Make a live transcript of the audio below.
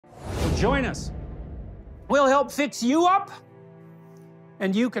join us. We'll help fix you up,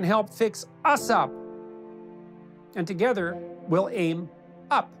 and you can help fix us up. And together, we'll aim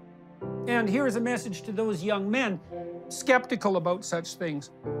up. And here's a message to those young men skeptical about such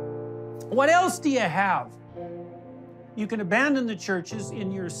things. What else do you have? You can abandon the churches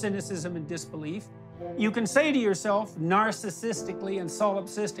in your cynicism and disbelief. You can say to yourself, narcissistically and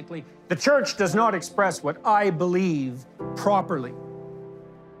solipsistically, the church does not express what I believe properly.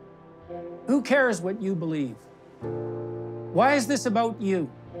 Who cares what you believe? Why is this about you?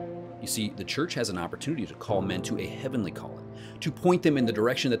 You see, the church has an opportunity to call men to a heavenly calling, to point them in the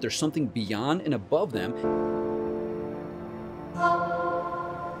direction that there's something beyond and above them.